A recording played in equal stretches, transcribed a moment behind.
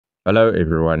Hello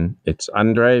everyone, it's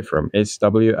Andre from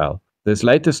SWL. This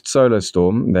latest solar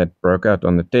storm that broke out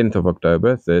on the 10th of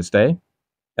October, Thursday,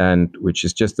 and which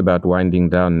is just about winding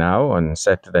down now on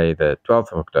Saturday, the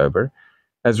 12th of October,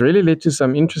 has really led to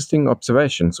some interesting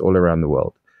observations all around the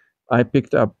world. I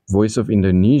picked up Voice of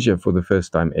Indonesia for the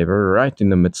first time ever, right in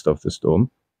the midst of the storm,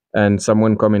 and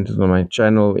someone commented on my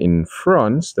channel in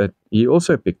France that he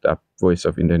also picked up Voice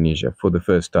of Indonesia for the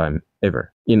first time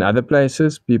ever. In other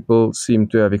places, people seem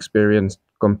to have experienced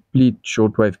complete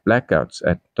shortwave blackouts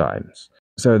at times.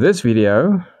 So this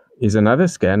video is another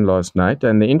scan last night,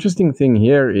 and the interesting thing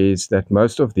here is that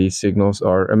most of these signals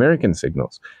are American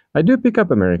signals. I do pick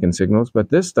up American signals, but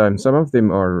this time some of them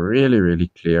are really,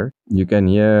 really clear. You can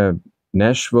hear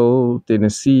Nashville,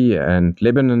 Tennessee, and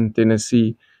Lebanon,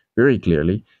 Tennessee very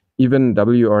clearly. Even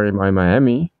WRMI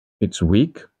Miami, it's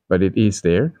weak, but it is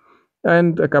there,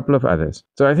 and a couple of others.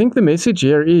 So I think the message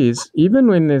here is, even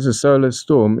when there's a solar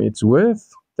storm, it's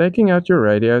worth taking out your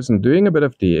radios and doing a bit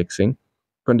of DXing.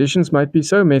 Conditions might be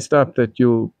so messed up that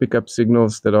you'll pick up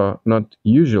signals that are not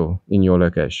usual in your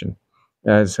location,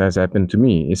 as has happened to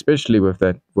me, especially with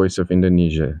that Voice of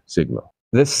Indonesia signal.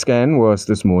 This scan was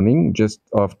this morning, just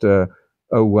after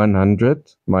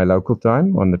 0100 my local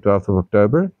time on the 12th of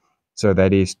October. So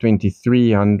that is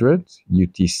 2300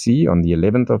 UTC on the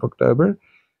 11th of October,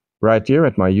 right here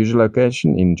at my usual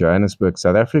location in Johannesburg,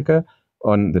 South Africa,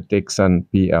 on the Tecsun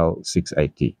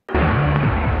PL-680.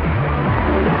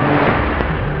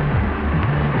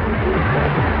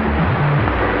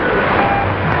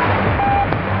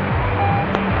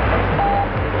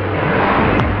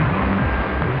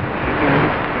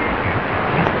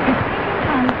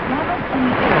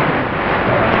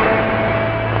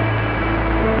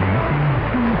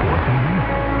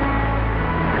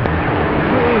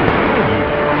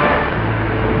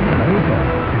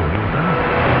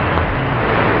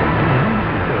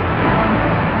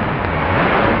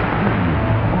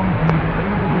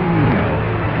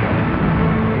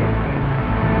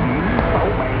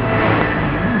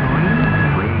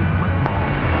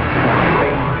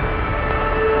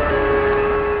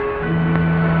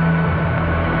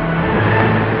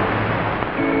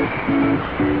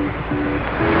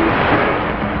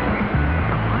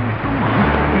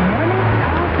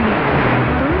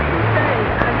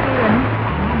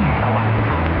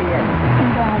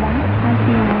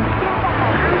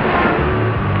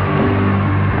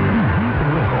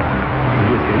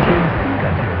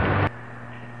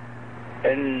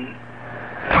 And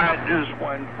that is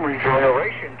when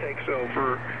regeneration takes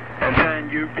over, and then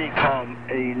you become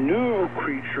a new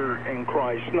creature in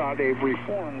Christ, not a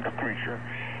reformed creature.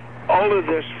 All of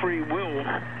this free will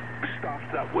stuff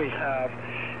that we have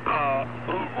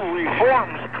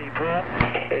reforms people.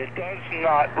 It does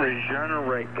not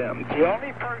regenerate them. The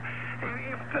only part,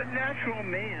 if the natural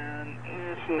man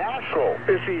is natural,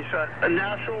 if he's a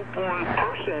natural born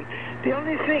person, the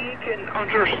only thing he can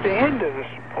understand is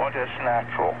what is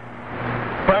natural.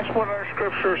 That's what our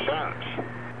scripture says.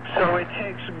 So it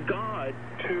takes God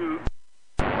to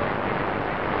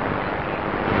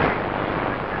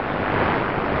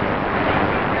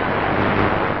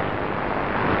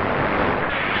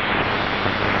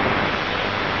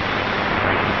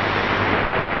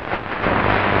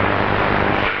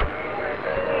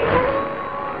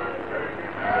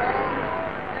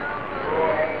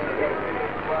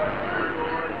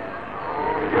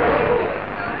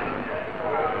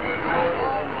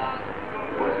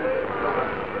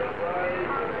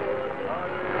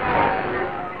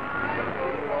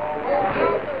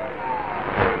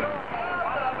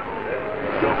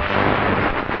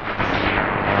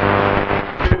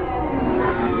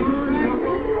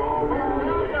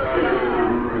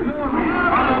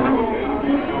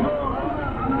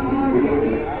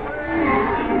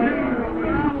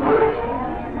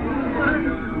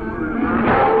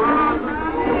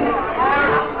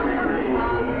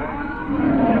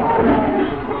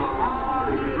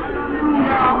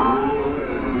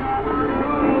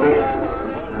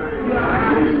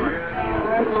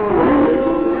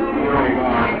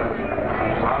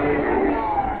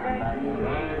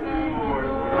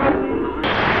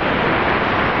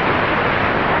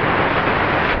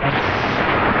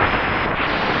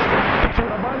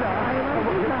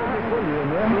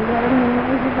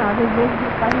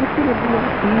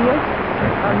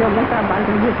fazer algum trabalho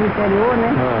que dia pro interior, né?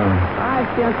 Ai,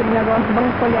 tem aquele negócio,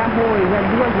 vamos colher arroz, é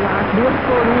 2 latas, 2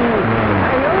 corinhas.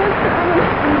 Aí eu estava no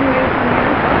escuro,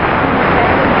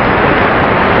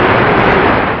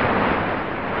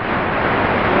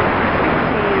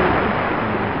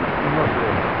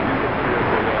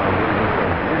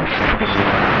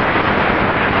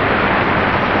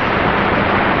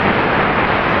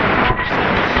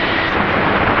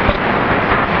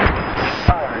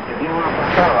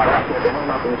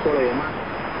 suelo y demás,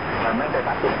 realmente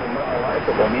está acostumbrado a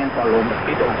eso, comienzan los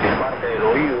mosquitos a parte del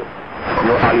oído,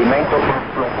 los alimentos,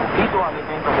 los poquitos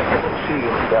alimentos que se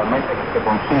consiguen, realmente que se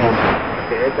consumen,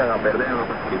 se echan a perder en los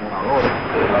refrigeradores,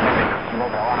 realmente casi no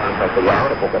trabajan los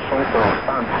refrigeradores porque son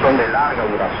constantes, son de larga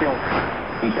duración,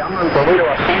 y se han mantenido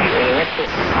así en estos